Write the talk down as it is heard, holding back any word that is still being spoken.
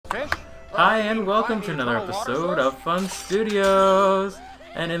Hi and welcome to another episode of Fun Studios.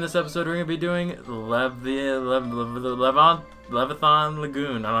 And in this episode we're going to be doing Leviathan Lagoon.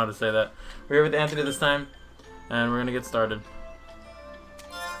 I don't know how to say that. We're here with Anthony this time, and we're going to get started.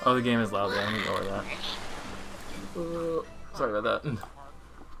 Oh, the game is loud there. I'm going to lower that. Sorry about that. Is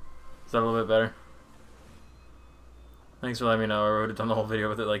that a little bit better? Thanks for letting me know. I would have done the whole video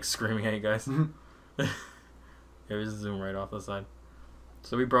with it like screaming at you guys. Yeah, we just zoom right off the side.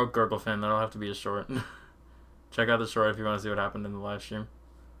 So we broke Gurglefin. That'll have to be a short. Check out the short if you want to see what happened in the live stream.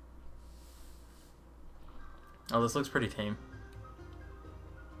 Oh, this looks pretty tame.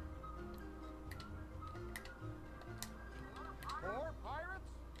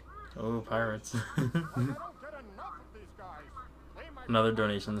 Oh, pirates. Another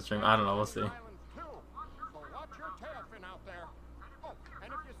donation in the stream. I don't know. We'll see.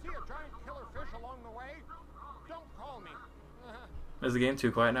 Is the game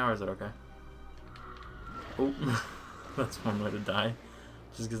too quiet now, or is it okay? Oh, that's one way to die.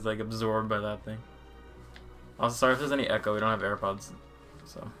 Just gets like absorbed by that thing. Also, sorry if there's any echo. We don't have AirPods,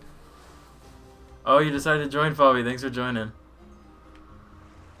 so. Oh, you decided to join, Fabi. Thanks for joining.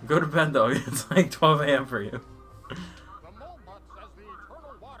 Go to bed though. It's like 12 a.m. for you.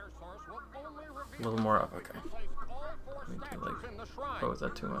 A little more up, okay. Oh, is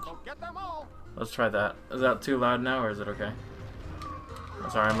that too much? Let's try that. Is that too loud now, or is it okay? I'm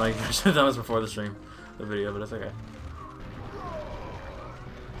sorry, I'm like, I should have done this before the stream, the video, but it's okay.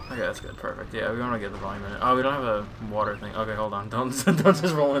 Okay, that's good, perfect. Yeah, we want to get the volume in it. Oh, we don't have a water thing. Okay, hold on. Don't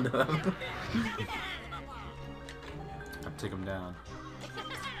just roll into them. I'll take them down.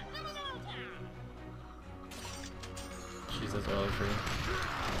 Jeez, that's early for you.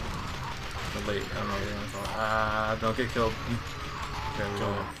 Or late, I don't know what you're gonna call it. Ah, don't get killed. Okay, we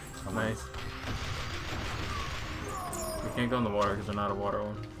go. Nice. We can't go in the water because they're not a water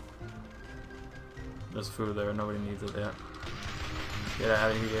one. There's food there, nobody needs it yet. Get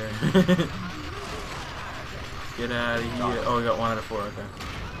out of here. Get out of here. Oh, we got 1 out of 4, okay.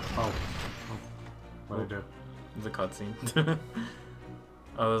 Oh. What did I do? It's a cutscene.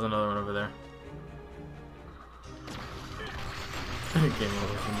 Oh, there's another one over there. Game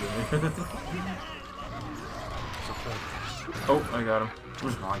over. Oh, I got him.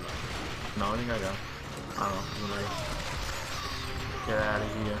 No, I think I got him. I don't know. Get out of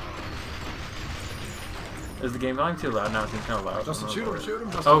here. Is the game volume too loud? Now it seems kind of loud. Justin, shoot him,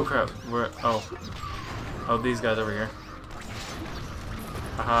 Justin. Oh crap, oh, these guys over here.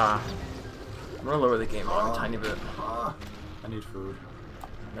 Haha. I'm gonna lower the game volume a tiny bit. I need food.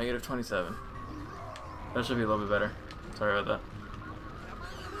 Negative 27. That should be a little bit better. Sorry about that.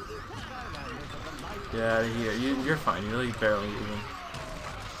 Get out of here. You're fine. You're like barely even.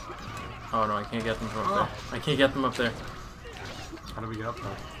 Oh no, I can't get them from up there. I can't get them up there. How do we get up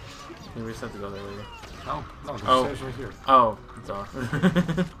there? Maybe we just have to go there later. No, the stairs right here. Oh, it's off.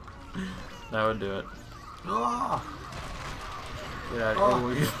 That would do it. Get out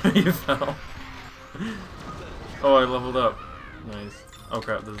of here. Oh, you fell. Oh, I leveled up. Nice. Oh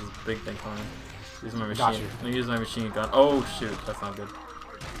crap, there's this big thing coming. Use my machine. Let me use my machine gun. Oh shoot, that's not good.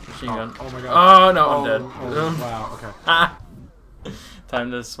 Machine gun. Oh my god. Oh no, I'm dead. Oh, wow, okay. Ah!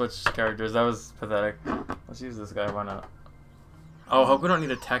 Time to switch characters. That was pathetic. Let's use this guy. Why not? Oh, hope we don't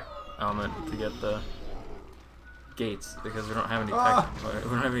need a tech element to get the gates because we don't have any tech. We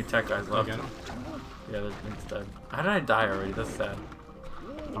don't have any tech guys left. Get him? Yeah, it's dead. How did I die already? That's sad.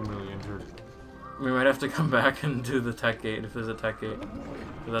 I'm really injured. We might have to come back and do the tech gate if there's a tech gate,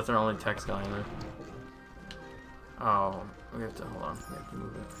 because that's our only tech Skylander. Oh, we have to hold on. We have to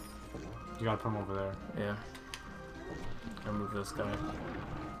move it. You gotta put him over there. Yeah. I'll move this guy.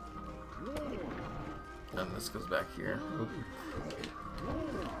 And this goes back here. Oop.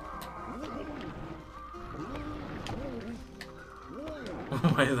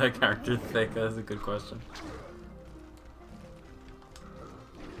 Why is that character thick? That's a good question.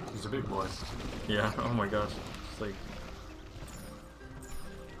 He's a big boy. Yeah, oh my gosh. It's like...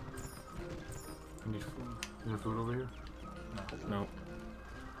 I need food. Is there food over here? No. Nope.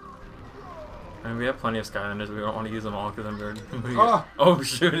 I mean, we have plenty of Skylanders, we don't want to use them all because I'm very... Oh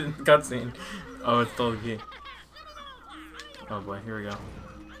shoot, cutscene. Oh, it's still the key. Oh boy, here we go.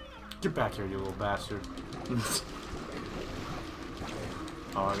 Get back here, you little bastard.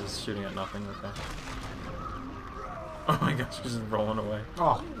 Oh, I was shooting at nothing, okay. Oh my gosh, you're just rolling away.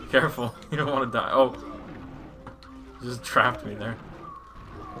 Oh. Careful, you don't want to die. Oh. You just trapped me there.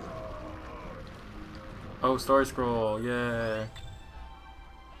 Oh, story scroll, yay.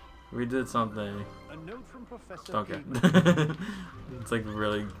 We did something. A note from Professor Okay. It's like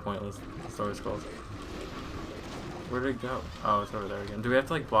really pointless story scrolls. Where did it go? Oh, it's over there again. Do we have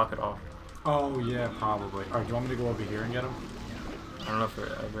to like block it off? Oh, yeah, probably. Alright, do you want me to go over here and get him? I don't know if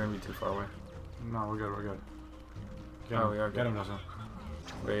we're gonna be too far away. No, we're good, we're good. Get Oh, him. we are good. Get him, Justin.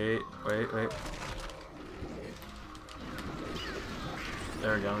 Wait.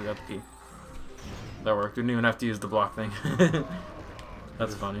 There we go, we got the key. That worked. We didn't even have to use the block thing.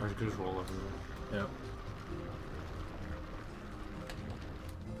 That's funny. I could just roll over there. Yep.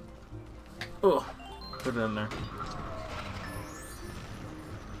 Oh, put it in there.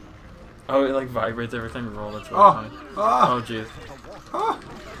 Oh, it like vibrates every time you roll. That's really funny. Oh, jeez.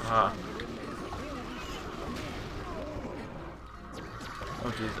 Ah. Oh,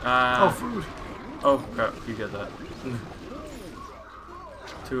 jeez. Oh, food. Oh, crap. You get that.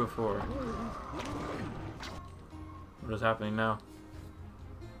 2 of 4. What is happening now?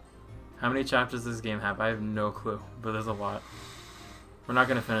 How many chapters does this game have? I have no clue, but there's a lot. We're not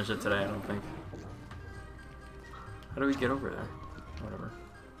gonna finish it today, I don't think. How do we get over there? Whatever.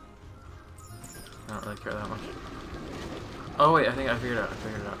 I don't really care that much. Oh wait, I think I figured it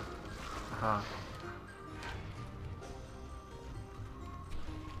out. Aha.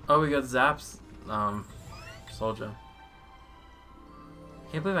 Oh, we got Zap's soldier.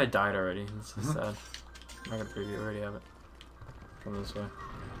 Can't believe I died already. It's so sad. I'm not gonna preview. I already have it. Come this way.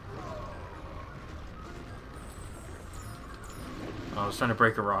 Oh, I was trying to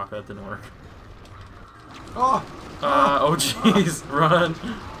break a rock. That didn't work. Oh! Oh jeez, run!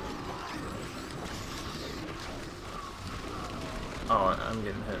 Oh, I'm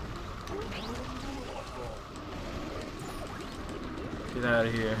getting hit. Get out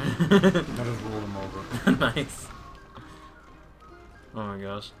of here. I just rolled him over. Nice. Oh my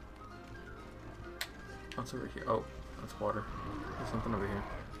gosh. What's over here? Oh, that's water. There's something over here.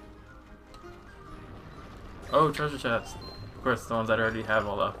 Oh, treasure chests. Of course, the ones that already have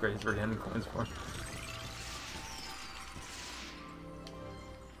all the upgrades we're getting coins for.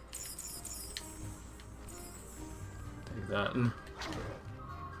 Take that.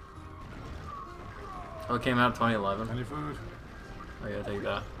 Oh, it came out 2011. Any food? Oh yeah, take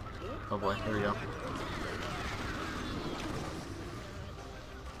that. Oh boy, here we go.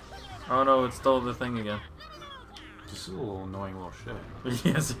 Oh no, it stole the thing again. This is a little annoying little shit.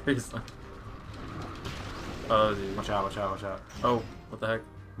 Yeah, seriously. Oh, that was easy. Watch out, watch out, watch out. Oh, what the heck?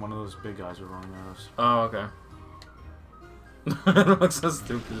 One of those big guys are running at us. Oh, okay. It looks so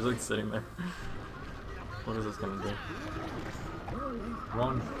stupid, just like sitting there. What is this gonna do?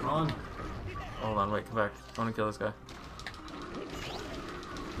 Run, run! Hold on, wait, come back. I wanna kill this guy.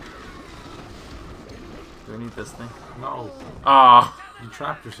 Do we need this thing? No! Ah! You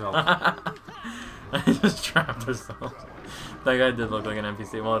trapped yourself. I just trapped ourselves. That guy did look like an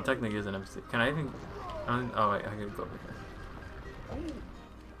NPC. Well, technically is an NPC. Can I even... oh wait, I can go over here.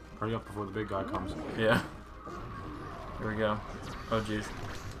 Hurry up before the big guy comes. Yeah. Here we go. Oh jeez.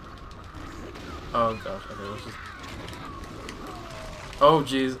 Oh gosh, okay, let's just... Oh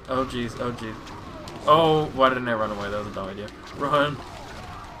jeez, oh jeez, oh jeez. Oh, why didn't I run away? That was a dumb idea. Run!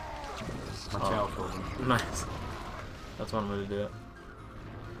 My tail killed him. Nice. That's one way to do it.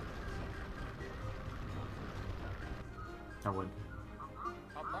 I would.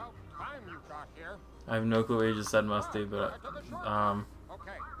 About time you got here. I have no clue what you just said, Musty, but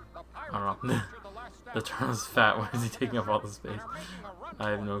Okay, the I don't know. The turtle's fat. Why is he taking up all the space? I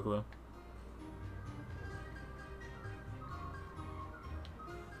have no clue.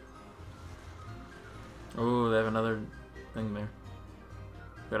 Oh, they have another thing there.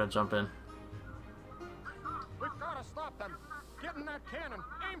 Gotta jump in. We've got to stop them. Get in that cannon.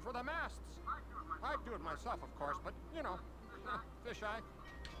 Aim for the masts. I'd do it myself, of course, but you know, fish eye.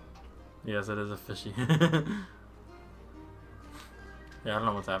 Yes, it is a fishy. Yeah, I don't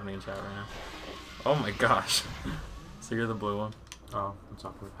know what's happening in chat right now. Oh my gosh. So you're the blue one. Oh, that's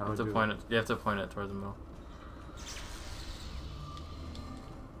awkward. How You do have I to do point that? it. You have to point it towards the middle.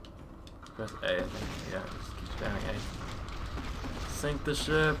 Press A, I think. Yeah, just keep spamming A. Sink the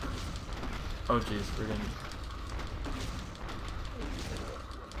ship. Oh jeez, we're getting...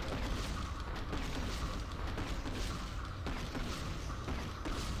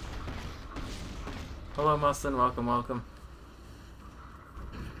 Hello, Mustin. Welcome, welcome.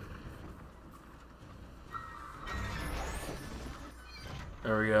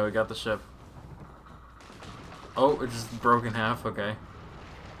 There we go. We got the ship. Oh, it just broke in half. Okay.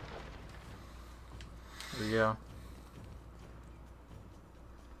 There we go.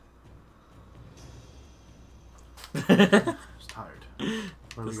 I'm just tired.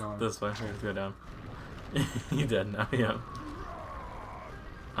 Where are we going? This way. We're gonna go down. You dead now? Yeah.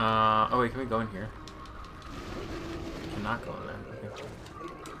 Oh wait, can we go in here? Cannot go in there. Okay.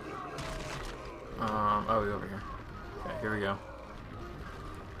 Oh, we go over here. Okay, here we go.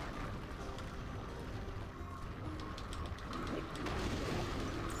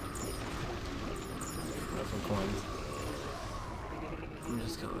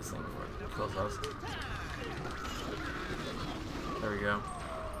 this thing before it kills us. There we go.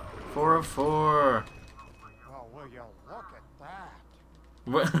 4 of 4. Well, will you look at that?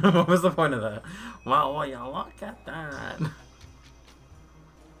 What was the point of that? Wow, will you look at that?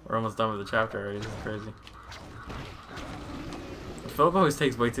 We're almost done with the chapter already. This is crazy. Philip always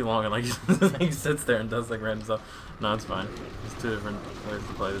takes way too long and like he sits there and does like random stuff. No, it's fine. There's 2 different ways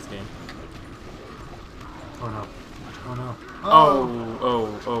to play this game. Oh no. Oh no.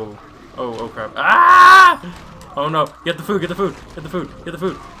 Oh crap. Ah! Oh no. Get the food, get the food, get the food, get the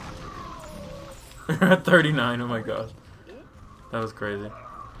food. We're at 39, oh my gosh. That was crazy.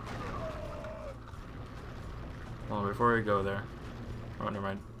 Well, before we go there. Oh, never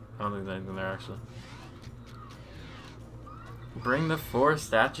mind. I don't think there's anything there actually. Bring the 4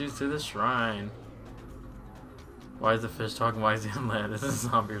 statues to the shrine. Why is the fish talking? Why is he on land? Is this a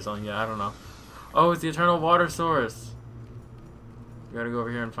zombie or something? Yeah, I don't know. Oh, it's the eternal water source. We gotta go over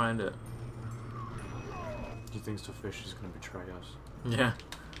here and find it. He thinks the fish is gonna betray us. Yeah.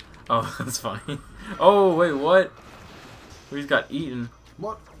 Oh, that's funny. Oh, wait, what? We just got eaten.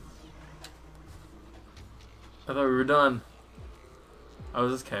 What? I thought we were done. Oh,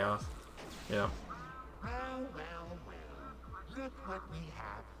 this is chaos. Yeah. Well. Look what we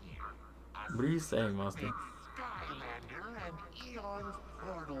have here. What are you saying, Monster? Skylander and Eon's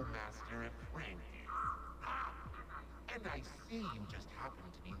Portal Master apprentice. And I see you just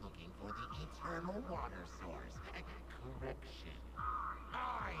happen to be looking for the eternal water source. Correction.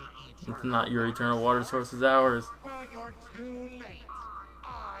 It's not your eternal water source, it's ours. Well, you're too late.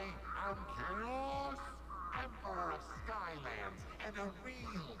 I am Chaos, Emperor of Skylands, and a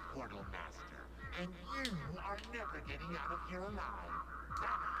real Portal Master. And you are never getting out of here alive.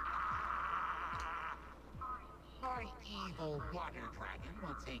 My evil water dragon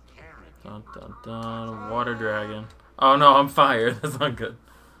will take care of you. Dun dun dun. Water dragon. Oh no, I'm fired. That's not good.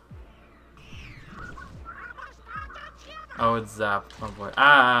 Oh, it's zapped. Oh boy.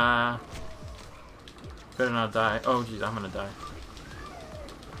 Ah! Better not die. Oh jeez, I'm gonna die.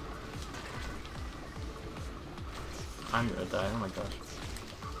 I'm gonna die. Oh my gosh.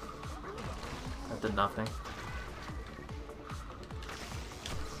 That did nothing.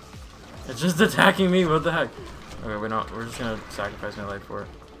 It's just attacking me. What the heck? Okay, we're just gonna sacrifice my life for it.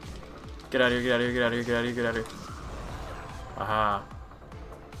 Get out of here! Get out of here! Get out of here! Get out of here! Get out of here! Aha!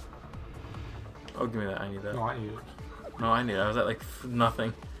 Oh, give me that. I need that. No, I need it. No, I need it. I was at like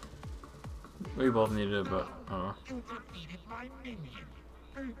nothing. We both needed it, but I don't know. You defeated my minion.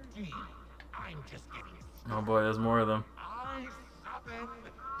 13. I'm just getting started. Oh boy, there's more of them. I summon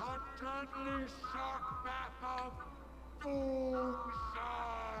a deadly shark bath of doom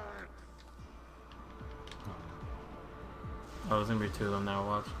sharks. Oh, there's gonna be 2 of them now.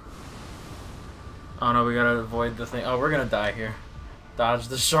 Watch. Oh no, we gotta avoid the thing. Oh, we're gonna die here. Dodge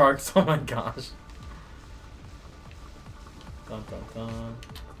the sharks. Oh my gosh. Dun dun dun.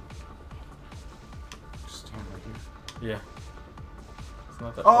 Just stand right here. Yeah. It's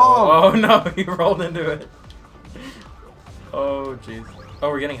not that. Oh! Oh no, he rolled into it. Oh jeez. Oh,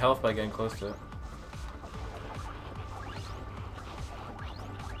 we're getting health by getting close to it.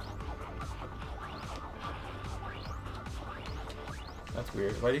 That's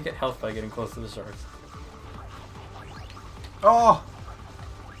weird. Why do you get health by getting close to the sharks? Oh!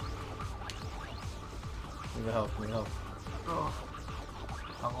 Need the health, need the health. Oh.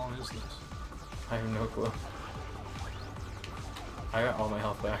 How long is this? I have no clue. I got all my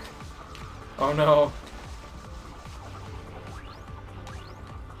health back. Oh no!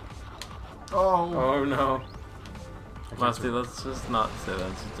 Oh! Oh no! Lasty, let's just not say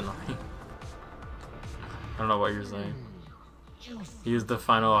that. It's just annoying. I don't know what you're saying. Use the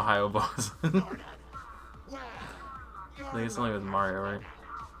final Ohio boss. I think it's only with Mario, right?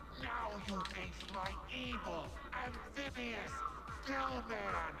 Now you face my evil, amphibious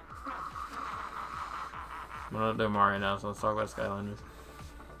Stillman. We're not doing Mario now, so let's talk about Skylanders.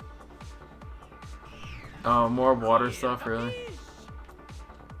 Oh, more water stuff, really?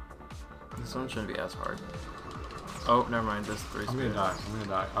 This one shouldn't be as hard. Oh, never mind, there's 3 I'm gonna spirits. die. I'm gonna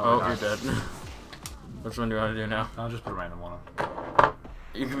die. Oh, you're dead. Which one do you want to do now? I'll just put a random one on.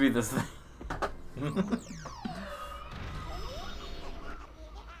 You could be this thing.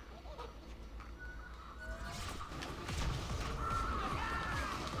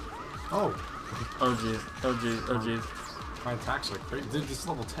 Oh! Oh jeez, oh jeez, oh jeez. My attacks are crazy. Dude, this is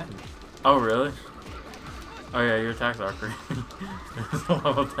level 10. Oh really? Oh yeah, your attacks are crazy. It's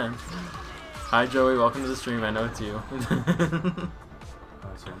level 10. Hi Joey, welcome to the stream. I know it's you.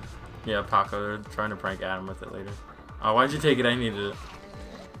 That's him. Yeah, Paco, they're trying to prank Adam with it later. Oh, why'd you take it? I needed it.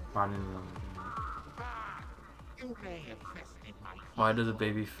 I didn't know. You may have bested my Why does a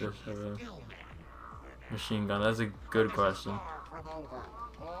baby fish have a machine gun? That's a good question.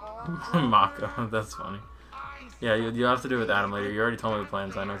 Mako, that's funny. Yeah, you have to do it with Adam later. You already told me the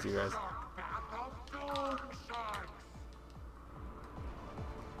plans. I know it's you guys.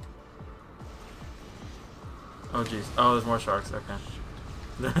 Oh jeez. Oh, there's more sharks. Okay.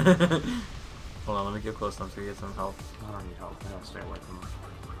 Hold on, let me get close enough to get some help. I don't need help. I don't stay away from them.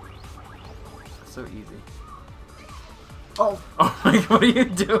 It's so easy. Oh! Oh my god, what are you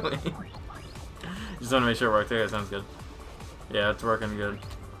doing? Just want to make sure it worked. Okay, sounds good. Yeah, it's working good.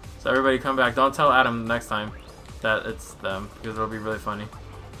 So everybody come back. Don't tell Adam next time that it's them, because it'll be really funny.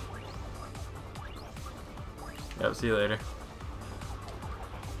 Yep, see you later.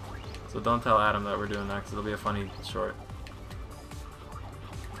 So don't tell Adam that we're doing that, because it'll be a funny short.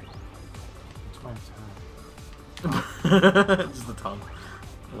 It's my turn. Just the tongue.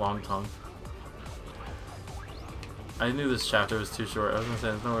 Long tongue. I knew this chapter was too short. I was gonna say,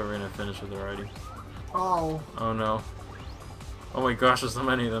 there's no way we're gonna finish with it already. Oh! Oh no. Oh my gosh, there's so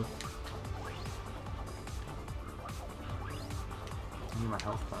many of them. I need my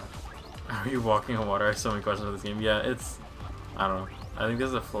health back. Are you walking on water? I have so many questions with this game. Yeah, it's... I don't know. I think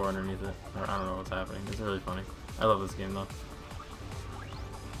there's a floor underneath it. Or I don't know what's happening. It's really funny. I love this game though.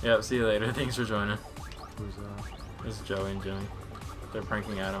 Yep, see you later. Thanks for joining. Who's that? It's Joey and Jimmy. They're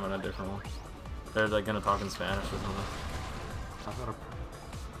pranking Adam on a different one. They're like gonna talk in Spanish or something. I thought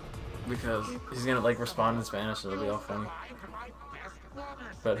Because he's gonna like respond in Spanish and it'll be all funny.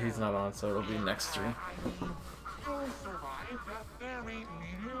 But he's not on, so it'll be next stream.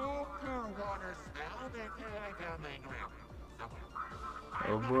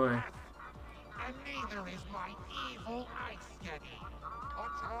 Oh boy. And neither is my evil ice yeti.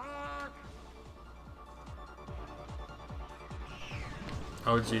 Attack!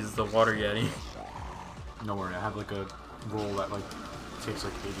 Oh jeez, the water yeti. no worry, I have like a roll that like takes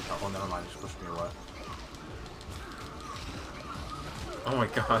like 80 health. Oh, never mind, just pushed me away. Oh my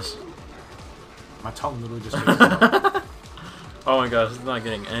gosh. My tongue literally just takes it out. Oh my gosh, it's not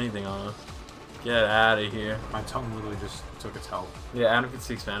getting anything on us. Get out of here. My tongue literally just took its health. Yeah, Adam can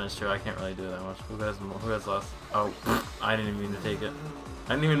speak Spanish too. I can't really do that much. Who has more? Who has less? Oh, I didn't even mean to take it. I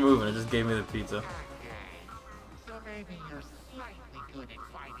didn't even move and it just gave me the pizza. Okay. So maybe you're slightly good at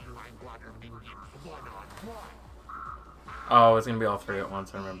fighting my water minions one-on-one. Oh, it's gonna be all three at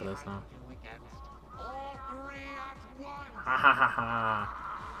once. I remember this now. You against all three at once. Ha ha ha ha.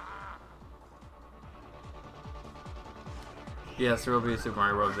 Yes, there will be a Super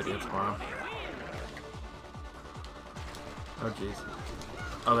Mario Bros. Video tomorrow. Oh jeez.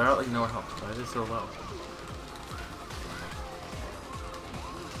 Oh, they're out like no help. Why is it so low?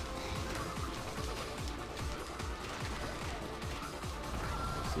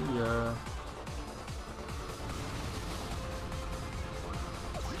 See ya.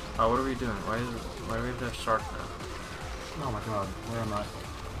 Oh, what are we doing? Why do we have to have shark now? Oh my god, where am I?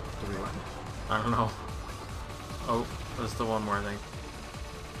 Did we win? I don't know. Oh, there's still one more, I think.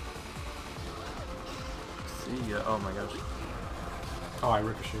 See ya. Oh my gosh. Oh, I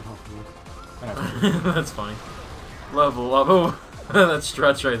ricocheted off the That's funny. Level up. Oh, that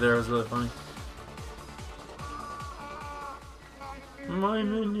stretch right there was really funny. My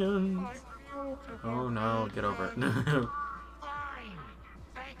minions. Oh no, get over it. Fine.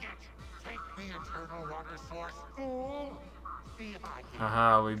 Take it. Take the eternal water source, fool. See if I can.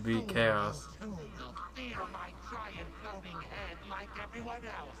 Haha, we beat chaos. Too will fear my giant floating head like everyone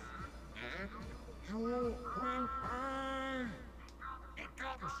else. And you will pay.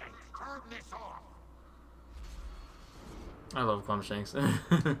 Gumshanks, turn this off. I love Gumshanks.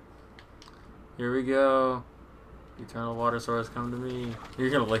 Here we go. Eternal water source, come to me. You're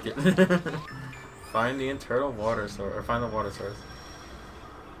gonna lick it. Find the eternal water source, or find the water source.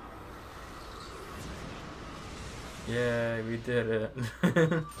 Yay, we did it.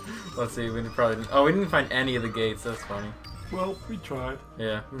 Let's see, we probably... Oh, we didn't find any of the gates, that's funny. Well, we tried.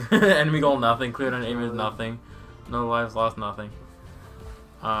 Yeah. Enemy goal, nothing. Cleared on aim is nothing. No lives lost, nothing.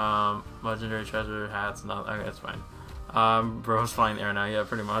 Legendary treasure, hats, nothing. Okay, that's fine. Bro's flying in the air now, yeah,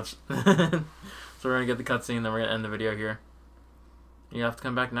 pretty much. So we're gonna get the cutscene, then we're gonna end the video here. You have to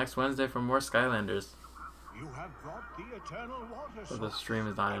come back next Wednesday for more Skylanders. You have brought the eternal water So the stream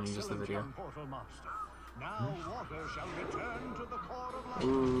is not ending, just the video. Now water shall return to the core of life.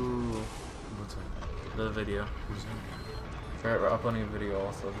 Ooh, What's that? the video. Who's that? Alright, we're uploading a video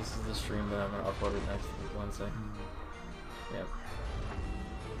also. This is the stream that I'm gonna upload it next Wednesday. Yep.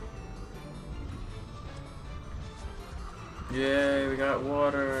 Yay, we got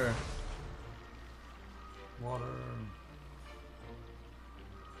water! Water.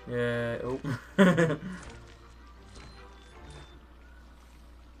 Yay, oh.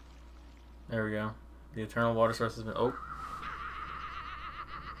 There we go. The eternal water source has been. Oh.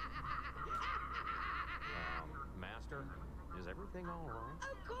 Master, is everything all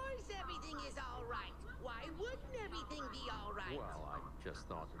right? Of course everything is all right. Why wouldn't everything be all right? Well, I just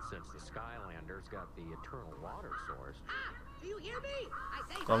thought that since the Skylanders got the eternal water source. Ah, do you hear me?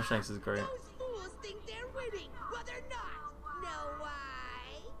 I say Glumshanks is great. those fools think they're winning. Well, they're not. Know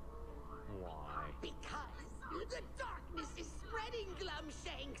why? Why? Because the darkness is spreading,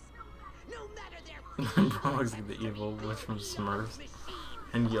 Glumshanks. No matter their Bro looks like the evil witch from Smurfs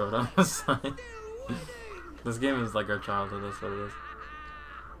and Yoda on the side. This game is like our childhood, that's what it is.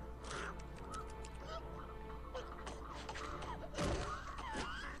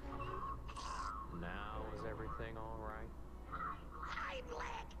 Now is everything all right? Hi,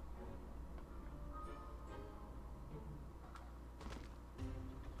 Black.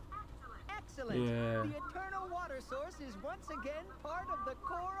 Excellent. Yeah. The eternal water source is once again part of the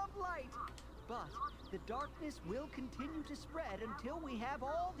core of light. But the darkness will continue to spread until we have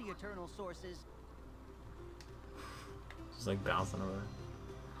all the eternal sources. Just like bouncing over.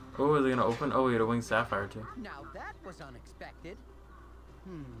 Oh, are they gonna open? Oh, we had a winged sapphire too. Now that was unexpected.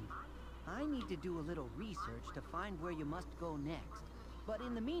 I need to do a little research to find where you must go next. But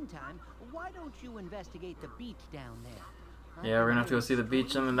in the meantime, why don't you investigate the beach down there? Yeah, we're gonna have to go see the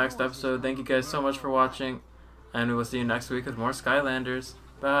beach in the next episode. Thank you guys so much for watching, and we will see you next week with more Skylanders.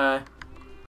 Bye.